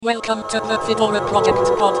Welcome to the Fedora Project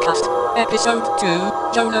Podcast, Episode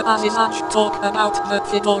 2, Jonah Azizaj talk about the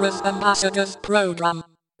Fedora's Ambassadors Program.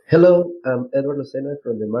 Hello, I'm Edward Lucena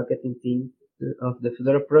from the marketing team of the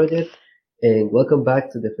Fedora Project, and welcome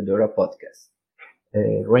back to the Fedora Podcast.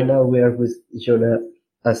 Right now we are with Jonah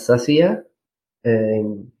Azizaj,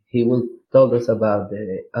 and he will tell us about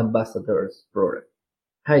the Ambassadors Program.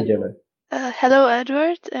 Hi, Jonah. Hello,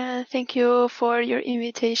 Edward. Thank you for your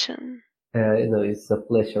invitation. It's a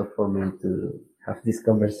pleasure for me to have this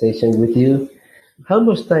conversation with you. How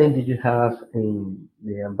much time did you have in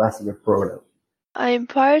the Ambassador Program? I'm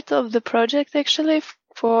part of the project actually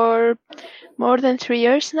for more than 3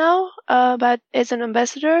 years now, but as an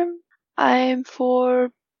ambassador, I'm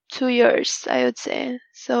for 2 years, I would say.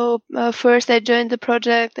 So first I joined the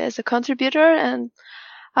project as a contributor, and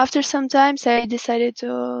after some time I decided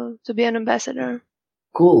to be an ambassador.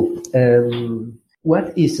 Cool.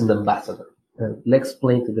 What is an ambassador? Let's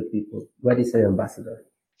explain to the people, what is an ambassador?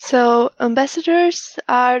 So ambassadors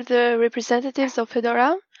are the representatives of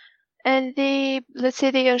Fedora, and they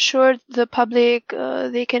ensure the public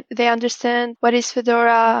they understand what is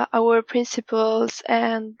Fedora, our principles,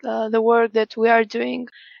 and the work that we are doing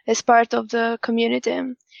as part of the community.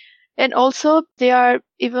 And also they are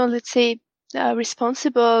even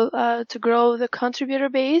responsible to grow the contributor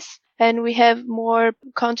base, and we have more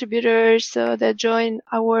contributors that join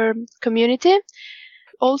our community.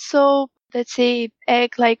 Also,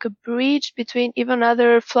 act like a bridge between even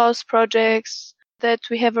other FLOSS projects that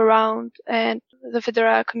we have around and the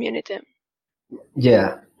Fedora community.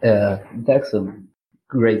 Yeah, that's a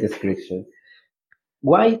great description.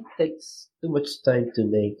 Why it takes too much time to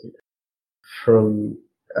make it from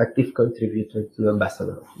active contributor to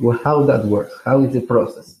ambassador? Well, how that works? How is the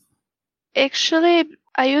process? Actually,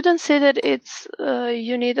 I wouldn't say that it's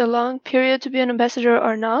you need a long period to be an ambassador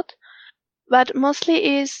or not, but mostly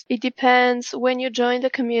it depends when you join the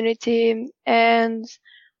community and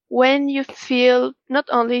when you feel, not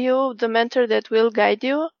only you, the mentor that will guide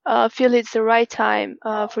you, feel it's the right time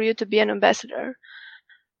for you to be an ambassador.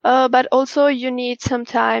 But also you need some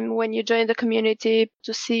time when you join the community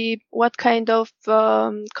to see what kind of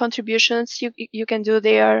contributions you can do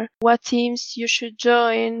there, what teams you should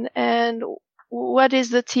join, and what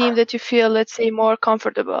is the team that you feel, more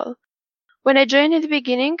comfortable. When I joined in the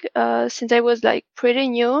beginning, since I was pretty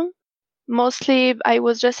new, mostly I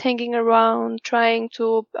was just hanging around trying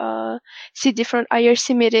to see different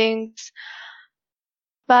IRC meetings.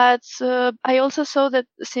 But I also saw that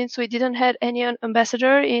since we didn't have any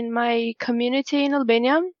ambassador in my community in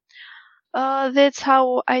Albania, that's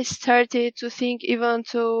how I started to think even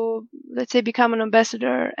to, become an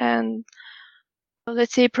ambassador and,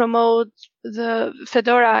 promote the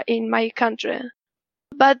Fedora in my country.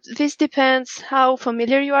 But this depends how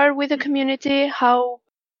familiar you are with the community, how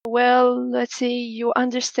well, you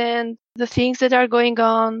understand the things that are going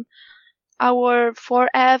on, our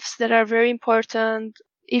 4Fs that are very important.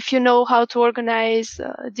 If you know how to organize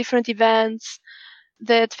different events,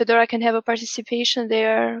 that Fedora can have a participation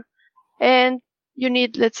there. And you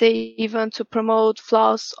need, even to promote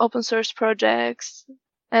FLOSS open source projects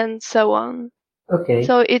and so on. Okay.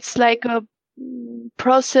 So it's like a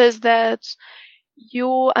process that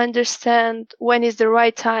you understand when is the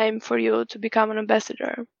right time for you to become an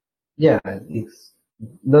ambassador. Yeah, it's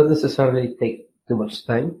not necessarily take too much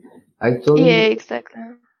time. Actually, yeah, exactly.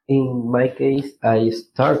 In my case, I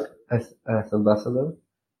start as ambassador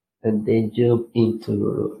and then jump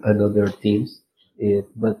into another teams.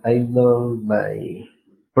 But I know my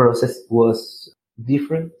process was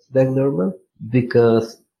different than normal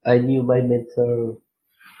because I knew my mentor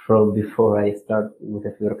from before I start with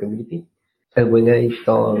the Fedora community. And when I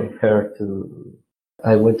told her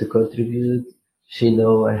I want to contribute, she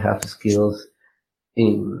know I have skills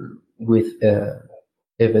with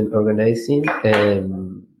event organizing,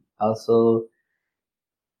 and also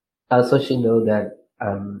she know that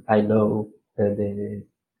I know the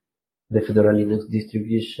Fedora Linux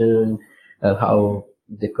distribution, how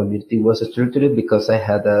the community was structured because I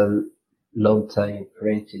had a long time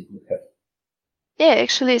friendship with her. Yeah,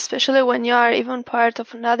 actually, especially when you are even part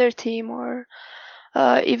of another team or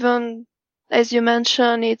even, as you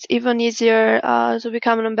mentioned, it's even easier to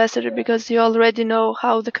become an ambassador because you already know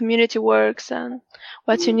how the community works and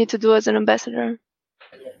what you need to do as an ambassador.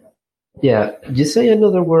 Yeah, you say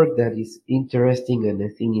another word that is interesting and I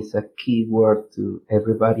think is a key word to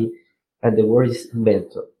everybody, and the word is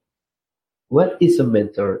mentor. What is a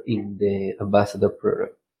mentor in the ambassador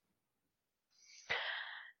program?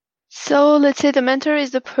 So let's say the mentor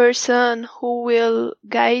is the person who will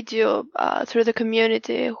guide you through the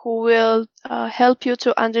community, who will help you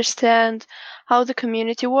to understand how the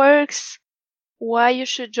community works, why you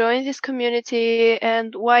should join this community,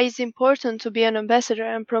 and why it's important to be an ambassador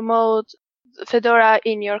and promote Fedora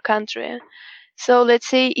in your country. So let's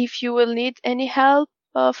say if you will need any help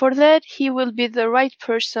for that, he will be the right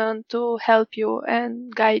person to help you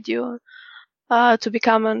and guide you to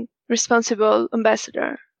become a responsible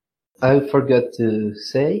ambassador. I forgot to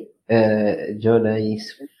say, Jonah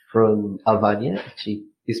is from Albania. She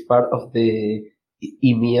is part of the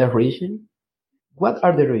EMEA region. What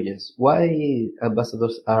are the regions? Why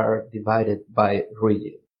ambassadors are divided by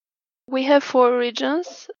region? We have 4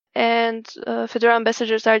 regions, and Fedora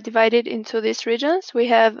ambassadors are divided into these regions. We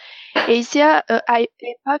have Asia,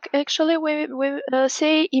 APAC actually, we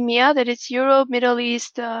say EMEA, that is Europe, Middle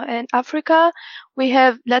East, and Africa. We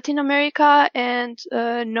have Latin America and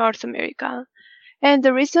North America. And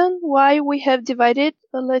the reason why we have divided,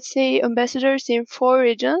 let's say, ambassadors in 4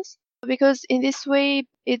 regions, because in this way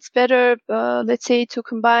it's better, let's say, to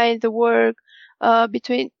combine the work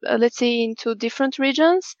between, let's say, into different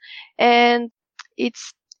regions, and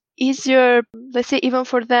it's easier, let's say, even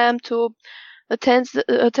for them to attend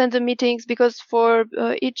the meetings, because for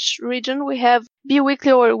each region we have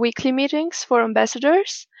bi-weekly or weekly meetings for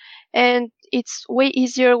ambassadors, and it's way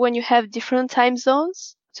easier when you have different time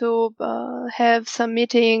zones to have some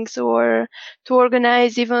meetings or to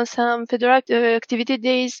organize even some Fedora activity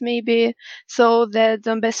days maybe, so that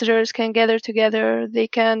the ambassadors can gather together. They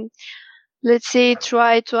can, let's say,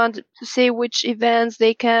 try to say which events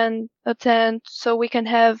they can attend, so we can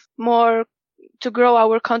have more to grow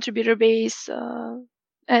our contributor base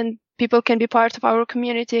and people can be part of our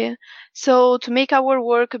community. So to make our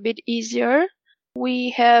work a bit easier, we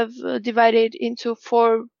have divided into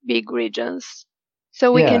 4 big regions.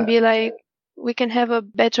 So we can Yeah, be like, we can have a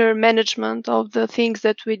better management of the things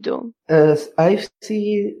that we do. as I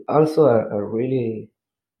see also a really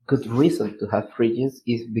good reason to have regions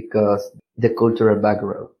is because the cultural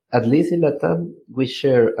background. At least in Latam, we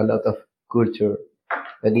share a lot of culture,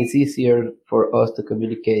 and it's easier for us to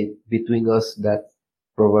communicate between us that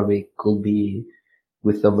probably could be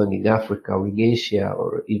with someone in Africa or in Asia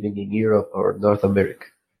or even in Europe or North America.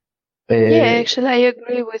 Yeah, Uh, actually, I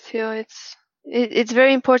agree with you. It's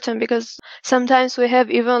very important because sometimes we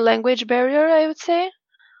have even language barrier, I would say.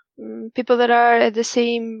 People that are at the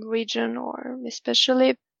same region, or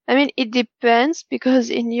especially, I mean, it depends,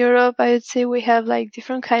 because in Europe I would say we have like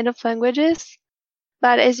different kind of languages,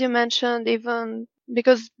 but as you mentioned, even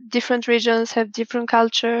because different regions have different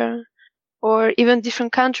culture, or even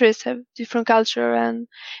different countries have different culture, and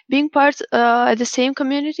being part at the same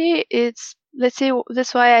community, it's, let's say,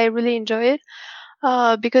 that's why I really enjoy it,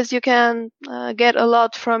 because you can get a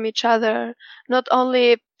lot from each other, not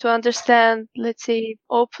only to understand, let's say,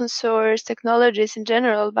 open source technologies in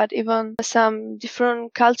general, but even some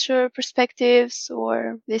different culture perspectives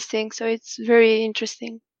or these things. So it's very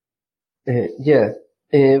interesting. yeah.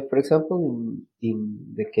 For example, in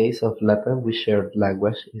the case of Latin, we shared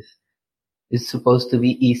language is supposed to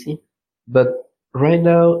be easy, but right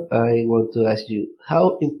now I want to ask you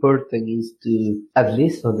how important is to at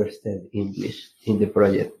least understand English in the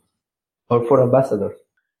project or for ambassadors.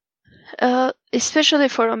 Especially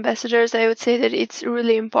for ambassadors, I would say that it's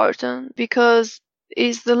really important, because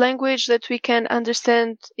it's the language that we can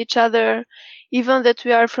understand each other, even that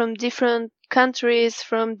we are from different countries,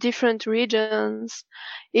 from different regions.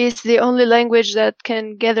 It's the only language that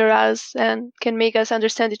can gather us and can make us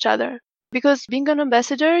understand each other. Because being an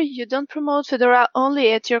ambassador, you don't promote Fedora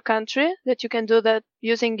only at your country, that you can do that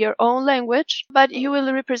using your own language, but you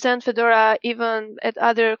will represent Fedora even at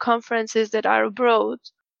other conferences that are abroad.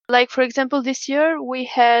 Like, for example, this year we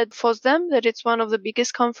had FOSDEM, that it's one of the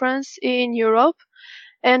biggest conference in Europe.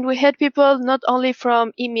 And we had people not only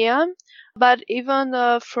from EMEA, but even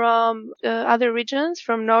from other regions,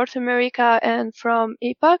 from North America and from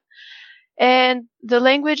APAC. And the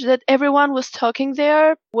language that everyone was talking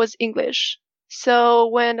there was English. So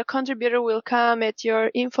when a contributor will come at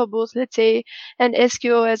your info booth, let's say, and ask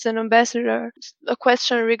you as an ambassador a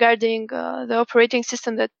question regarding the operating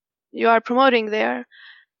system that you are promoting there,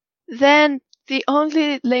 then the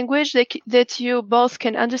only language that you both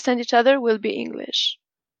can understand each other will be English.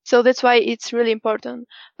 So that's why it's really important.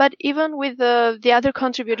 But even with the other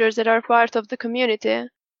contributors that are part of the community,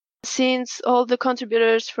 since all the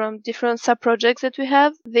contributors from different sub-projects that we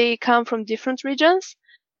have, they come from different regions,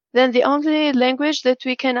 then the only language that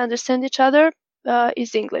we can understand each other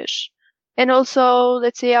is English. And also,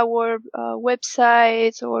 let's say, our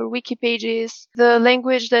websites or wiki pages, the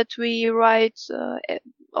language that we write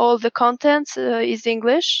all the contents is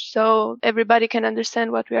English, so everybody can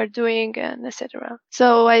understand what we are doing and etc.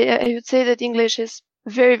 So I would say that English is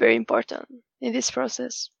very, very important in this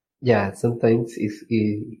process. Yeah, sometimes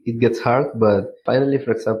it gets hard, but finally,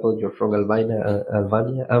 for example, you're from Albania,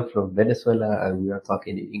 I'm from Venezuela, and we are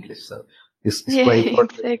talking in English. So it's Yeah, quite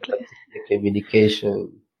important to exactly. have the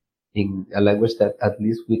communication in a language that at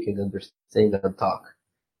least we can understand and talk.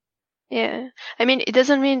 Yeah. I mean, it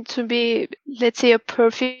doesn't mean to be, let's say, a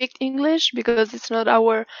perfect English because it's not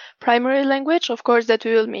our primary language. Of course, that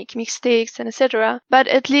we will make mistakes and etc. But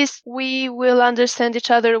at least we will understand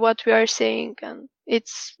each other what we are saying, and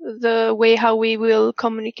it's the way how we will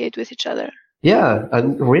communicate with each other. Yeah,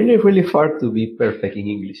 and really, really hard to be perfect in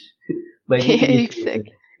English. My English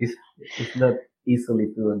Exactly. is not easily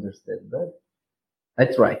to understand, but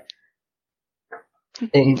I try.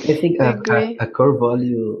 And I think Agree. a core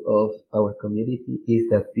value of our community is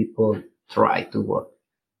that people try to work.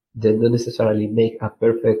 They don't necessarily make a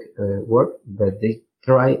perfect work, but they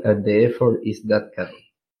try and the effort is that count.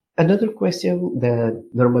 Another question that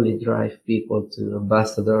normally drive people to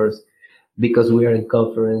ambassadors because we are in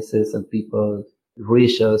conferences and people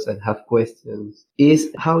reach us and have questions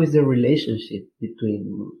is how is the relationship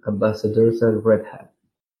between ambassadors and Red Hat?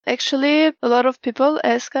 Actually, a lot of people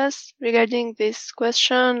ask us regarding this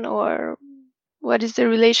question or what is the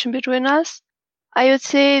relation between us. I would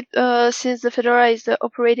say since the Fedora is the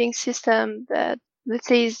operating system that, let's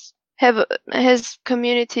say, has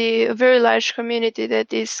community, a very large community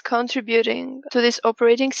that is contributing to this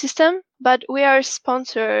operating system, but we are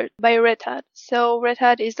sponsored by Red Hat. So Red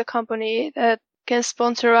Hat is the company that can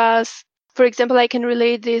sponsor us. For example, I can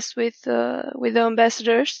relate this with the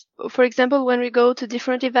ambassadors. For example, when we go to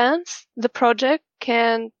different events, the project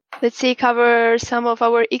can, let's say, cover some of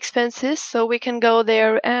our expenses, so we can go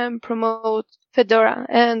there and promote Fedora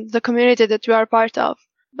and the community that we are part of.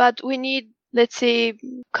 But we need, let's say,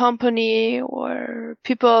 company or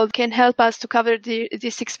people can help us to cover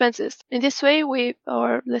these expenses. In this way,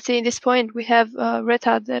 let's say in this point, we have Red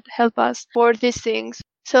Hat that help us for these things.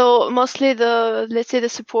 So mostly let's say the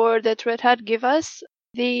support that Red Hat give us,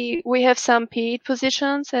 we have some paid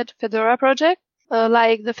positions at Fedora project,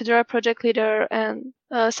 like the Fedora project leader and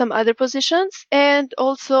some other positions. And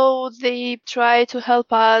also they try to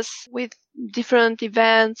help us with different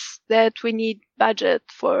events that we need budget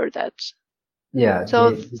for that. Yeah,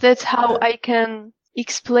 So that's how I can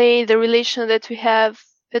explain the relation that we have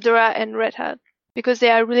Fedora and Red Hat, because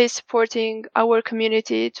they are really supporting our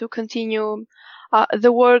community to continue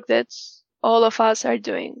the work that all of us are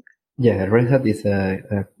doing. yeah, Red Hat is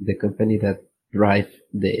the company that drive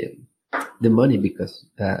the money because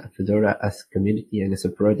Fedora as a community and as a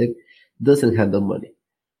project doesn't handle money.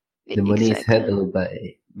 The money is Exactly. handled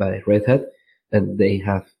by Red Hat, and they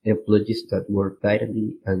have employees that work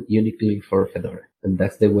directly and uniquely for Fedora. And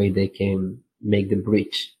that's the way they can make the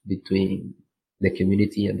bridge between the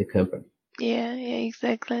community and the company. Yeah,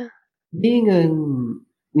 exactly. Being an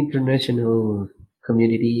international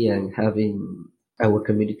community and having our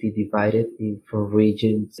community divided in four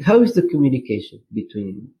regions, how is the communication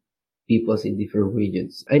between peoples in different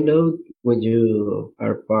regions? I know when you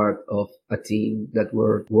are part of a team that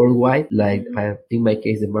work worldwide, like in my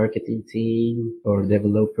case, the marketing team or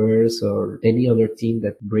developers or any other team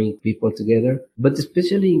that bring people together, but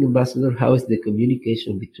especially in Ambassador, how is the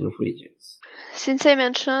communication between regions? Since I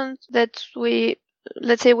mentioned that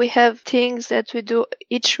let's say we have things that we do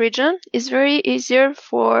each region, it's very easier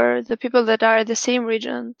for the people that are the same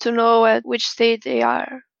region to know at which state they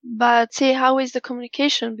are. But see, how is the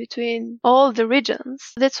communication between all the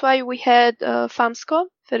regions? That's why we had FAMSCO,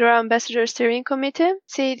 Federal Ambassador Steering Committee.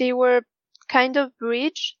 See, they were kind of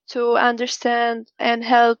bridge to understand and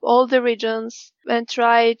help all the regions and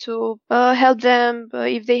try to help them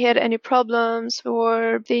if they had any problems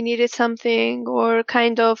or they needed something, or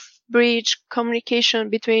kind of bridge communication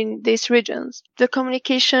between these regions. The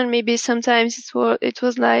communication maybe sometimes it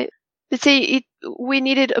was like, let's say we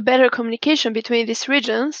needed a better communication between these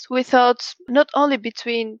regions. We thought not only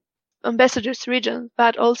between ambassadors region,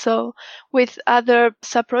 but also with other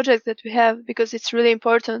sub projects that we have, because it's really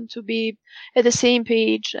important to be at the same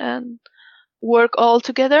page and work all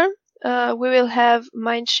together. We will have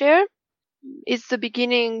Mindshare. It's the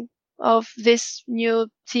beginning of this new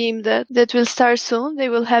team that will start soon. They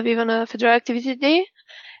will have even a Fedora Activity Day.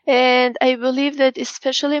 And I believe that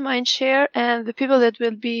especially Mindshare and the people that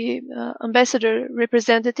will be ambassador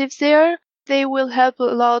representatives there, they will help a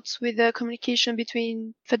lot with the communication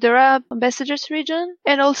between Fedora ambassadors region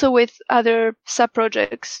and also with other sub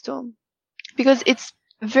projects too. Because it's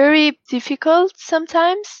very difficult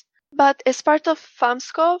sometimes But as part of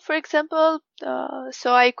FAMSCO, for example,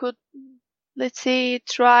 so I could, let's say,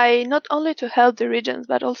 try not only to help the regions,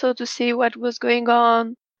 but also to see what was going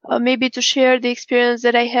on, maybe to share the experience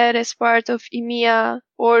that I had as part of EMEA,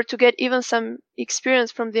 or to get even some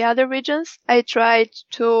experience from the other regions. I tried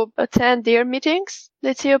to attend their meetings.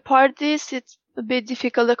 Let's say apart this, it's a bit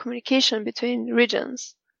difficult, the communication between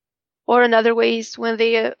regions. Or another way is when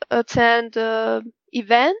they attend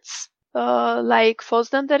events like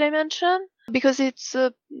FOSDEM that I mentioned, because it's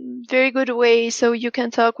a very good way so you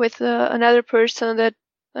can talk with another person,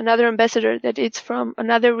 another ambassador that is from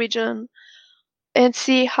another region, and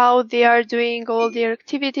see how they are doing all their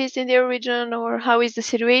activities in their region, or how is the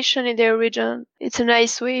situation in their region. It's a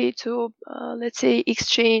nice way to, let's say,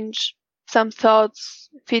 exchange some thoughts,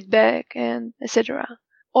 feedback, and etc.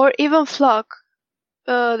 Or even FLOC,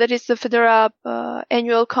 that is the Fedora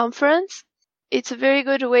annual conference. It's a very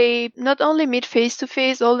good way not only meet face to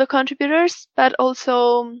face all the contributors, but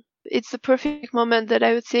also it's the perfect moment that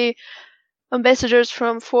I would say ambassadors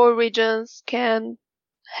from 4 regions can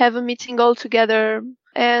have a meeting all together,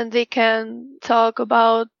 and they can talk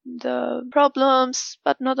about the problems,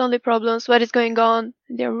 but not only problems, what is going on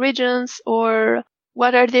in their regions, or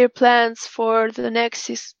what are their plans for the next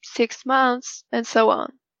 6 months, and so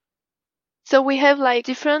on. So we have like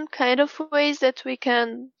different kind of ways that we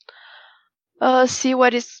can see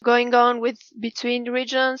what is going on with between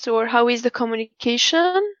regions, or how is the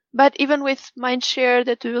communication. But even with Mindshare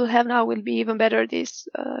that we will have now, will be even better, this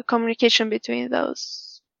communication between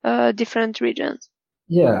those different regions.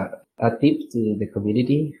 Yeah, a tip to the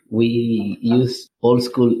community. We use old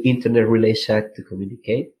school internet relay chat to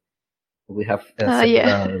communicate. We have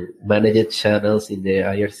several managed channels in the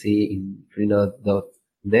IRC in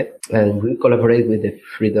Freenode.net, and we collaborate with the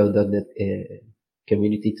Freedom.net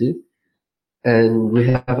community too. And we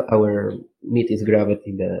have our meetings grabbed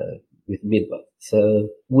with Meetbot. So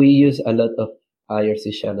we use a lot of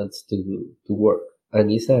IRC channels to work,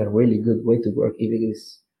 and it's a really good way to work, even if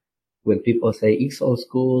when people say it's old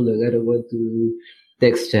school and I don't want to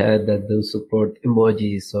text chat that don't support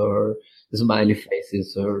emojis or smiley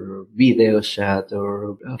faces or video chat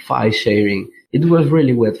or file sharing. It was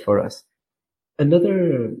really wet for us.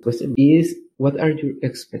 Another question is, what are your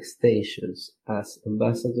expectations as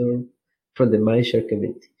ambassador from the Mindshare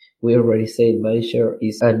community? We already said Mindshare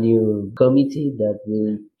is a new committee that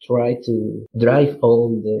will try to drive all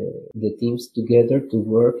the teams together to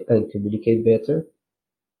work and communicate better.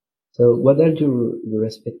 So what are your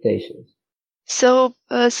expectations? So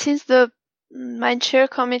since the Mindshare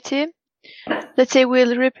committee, let's say,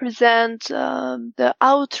 will represent the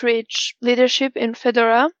outreach leadership in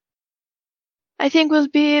Fedora, I think will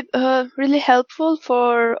be really helpful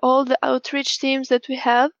for all the outreach teams that we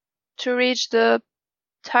have to reach the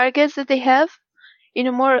targets that they have in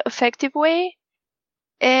a more effective way,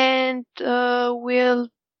 and will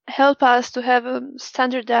help us to have a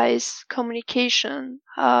standardized communication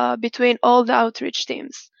between all the outreach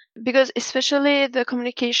teams. Because especially the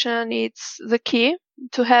communication, it's the key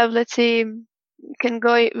to have, let's say, can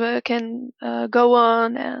go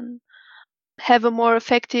on and have a more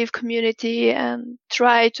effective community and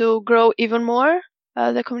try to grow even more.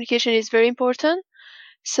 The communication is very important.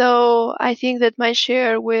 So I think that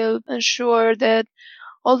Mindshare will ensure that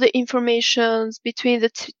all the informations between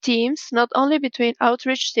the teams, not only between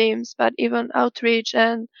outreach teams, but even outreach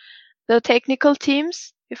and the technical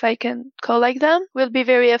teams, if I can call like them, will be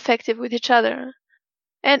very effective with each other.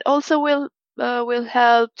 And also will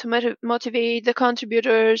help to motivate the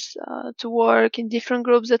contributors to work in different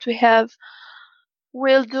groups that we have.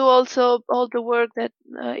 We'll do also all the work that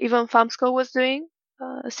even FAMSCO was doing,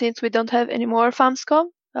 since we don't have any more FAMSCO.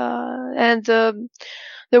 And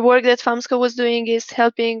the work that FAMSCO was doing is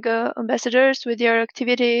helping ambassadors with their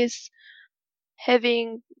activities,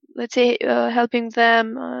 having, let's say, helping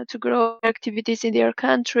them to grow activities in their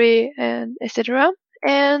country, and etc.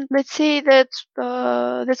 And let's say that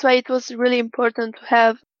that's why it was really important to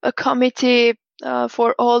have a committee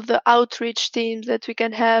for all the outreach teams that we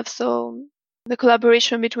can have. So the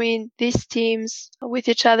collaboration between these teams with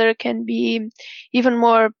each other can be even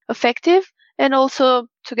more effective, and also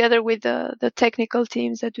together with the technical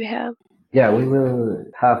teams that we have. Yeah, we will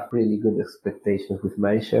have really good expectations with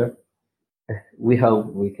Mindshare. We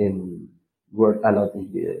hope we can work a lot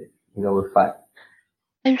in our fight.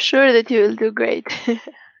 I'm sure that you will do great.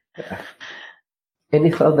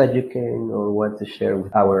 Any thought that you can or want to share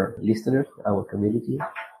with our listeners, our community?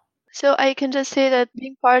 So I can just say that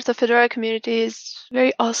being part of Fedora community is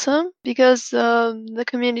very awesome because the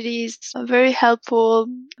community is very helpful,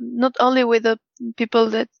 not only with the people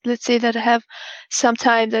that, let's say, that have some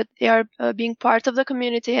time that they are being part of the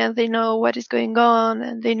community and they know what is going on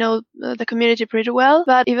and they know the community pretty well,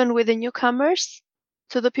 but even with the newcomers,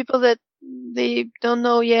 to the people that they don't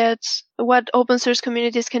know yet what open source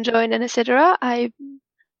communities can join and etc. I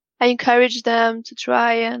encourage them to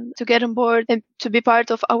try and to get on board and to be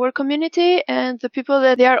part of our community. And the people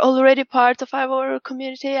that they are already part of our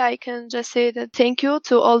community, I can just say that thank you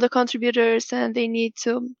to all the contributors, and they need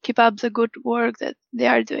to keep up the good work that they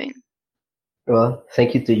are doing. Well,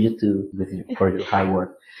 thank you to you too for your hard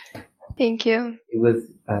work. Thank you. It was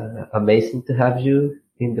amazing to have you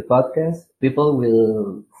in the podcast. People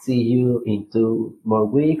will see you in 2 more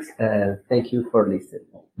weeks, and thank you for listening.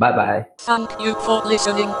 Bye-bye. Thank you for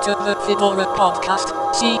listening to the Fedora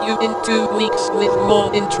podcast. See you in 2 weeks with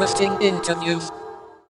more interesting interviews.